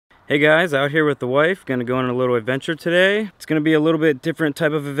Hey guys, out here with the wife, gonna go on a little adventure today. It's gonna be a little bit different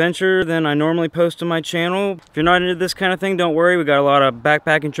type of adventure than I normally post on my channel. If you're not into this kind of thing, don't worry. We got a lot of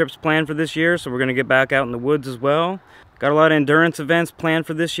backpacking trips planned for this year, so we're gonna get back out in the woods as well. Got a lot of endurance events planned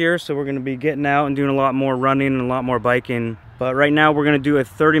for this year, so we're gonna be getting out and doing a lot more running and a lot more biking. But right now we're gonna do a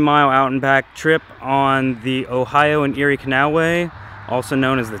 30-mile out and back trip on the Ohio and Erie Canal, also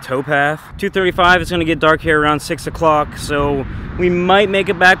known as the Towpath. 2:35, it's gonna get dark here around 6 o'clock, so we might make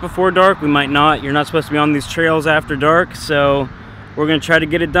it back before dark, we might not. You're not supposed to be on these trails after dark, so we're gonna try to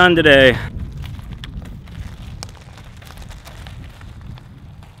get it done today.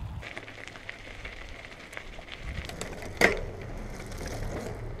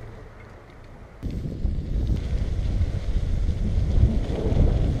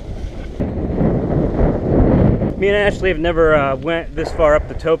 Me and Ashley have never went this far up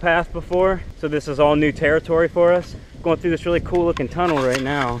the towpath before, so this is all new territory for us. Going through this really cool looking tunnel right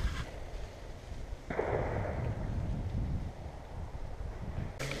now.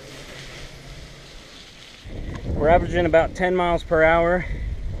 We're averaging about 10 miles per hour.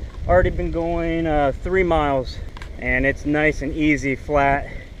 Already been going 3 miles, and it's nice and easy, flat.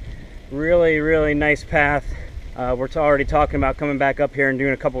 Really nice path. We're already talking about coming back up here and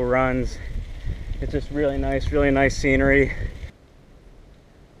doing a couple runs. It's just really nice scenery.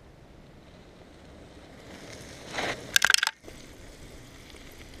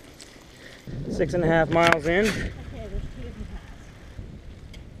 Six and a half miles in.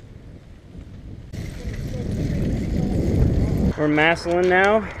 We're Massillon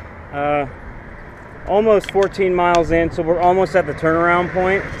now. Almost 14 miles in, so we're almost at the turnaround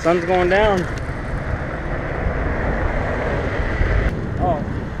point. Sun's going down. Oh,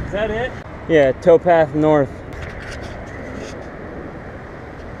 is that it? Yeah, Towpath North.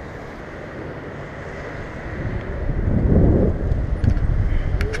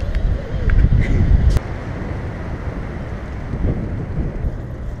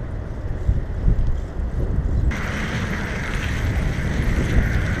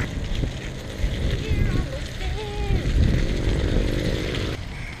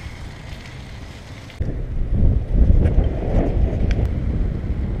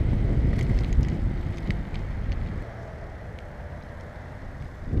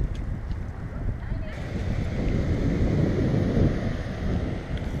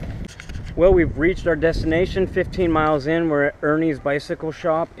 Well, we've reached our destination. 15 miles in, we're at Ernie's Bicycle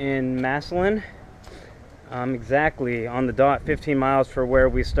Shop in Massillon. Exactly on the dot, 15 miles for where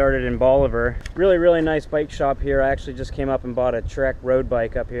we started in Bolivar. Really nice bike shop here. I actually just came up and bought a Trek road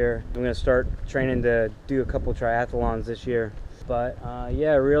bike up here. I'm gonna start training to do a couple triathlons this year. But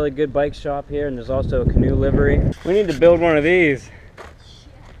yeah, really good bike shop here, and there's also a canoe livery. We need to build one of these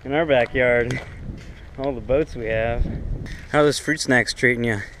in our backyard. All the boats we have. How are those fruit snacks treating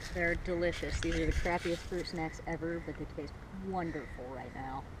you? They're delicious. These are the crappiest fruit snacks ever, but they taste wonderful right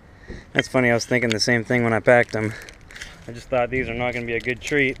now. That's funny, I was thinking the same thing when I packed them. I just thought these are not going to be a good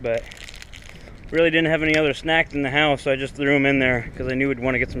treat, but really didn't have any other snacks in the house, so I just threw them in there because I knew we'd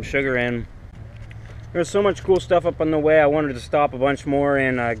want to get some sugar in. There's so much cool stuff up on the way. I wanted to stop a bunch more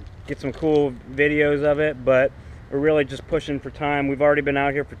and get some cool videos of it, but we're really just pushing for time. We've already been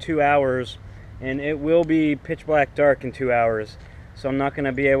out here for 2 hours, and it will be pitch black dark in 2 hours. So I'm not going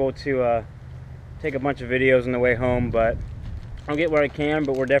to be able to take a bunch of videos on the way home, but I'll get what I can,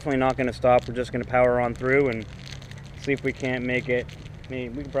 but we're definitely not going to stop. We're just going to power on through and see if we can't make it. I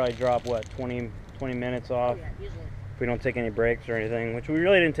mean, we could probably drop, what, 20 minutes off? Oh, yeah, easily. If we don't take any breaks or anything, which we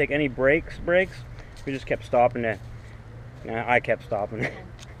really didn't take any breaks. We just kept stopping it. Nah, I kept stopping it.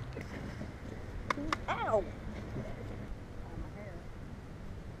 Ow!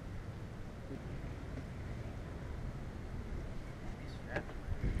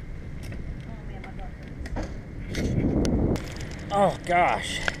 Oh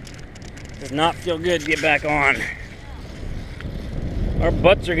gosh, does not feel good to get back on. Our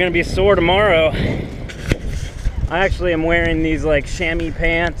butts are gonna be sore tomorrow. I actually am wearing these like chamois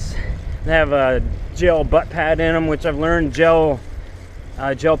pants that have a gel butt pad in them, which I've learned gel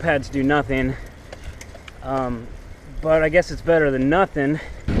pads do nothing. But I guess it's better than nothing.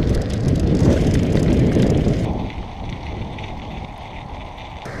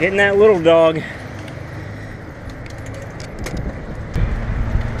 Getting that little dog.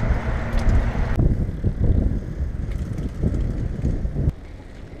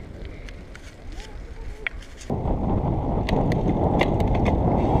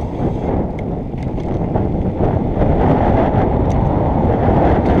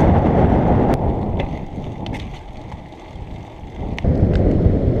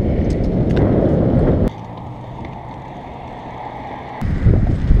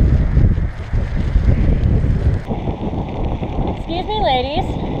 ladies.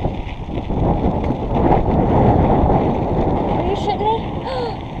 Are you shitting me?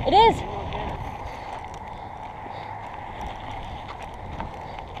 It is.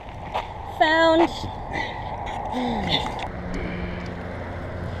 Found.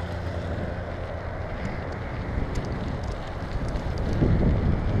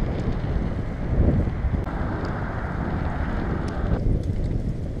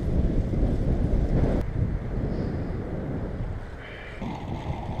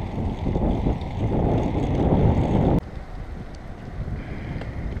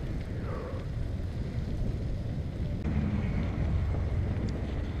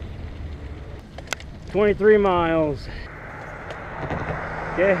 23 miles.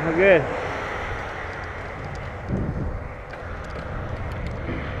 Okay, I'm good.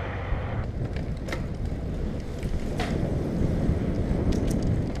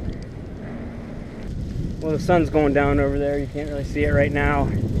 Well, the sun's going down over there. You can't really see it right now,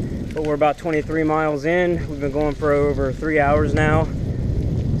 but we're about 23 miles in. We've been going for over 3 hours now,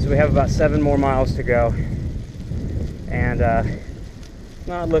 so we have about 7 more miles to go. And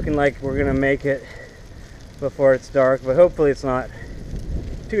not looking like we're gonna make it before it's dark, but hopefully it's not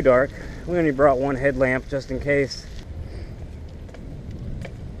too dark. We only brought one headlamp just in case.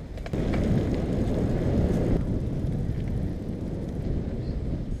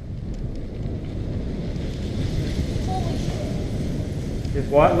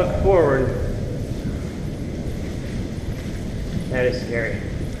 Just look forward. That is scary.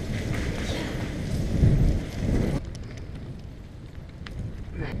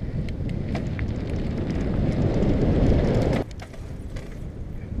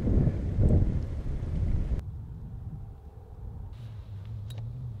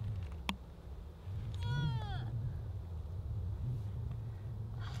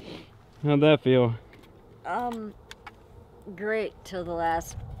 How'd that feel? Great till the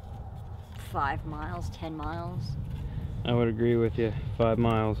last 5 miles, 10 miles. I would agree with you, 5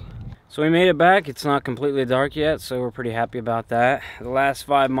 miles. So we made it back. It's not completely dark yet, so we're pretty happy about that. The last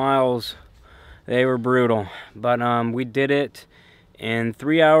 5 miles, they were brutal, but we did it in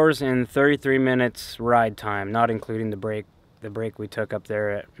 3 hours and 33 minutes ride time, not including the break we took up there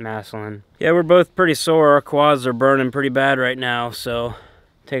at Massillon. Yeah, we're both pretty sore. Our quads are burning pretty bad right now, so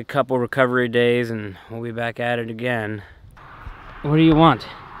take a couple recovery days and we'll be back at it again. What do you want?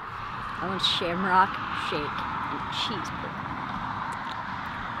 I want shamrock shake and cheese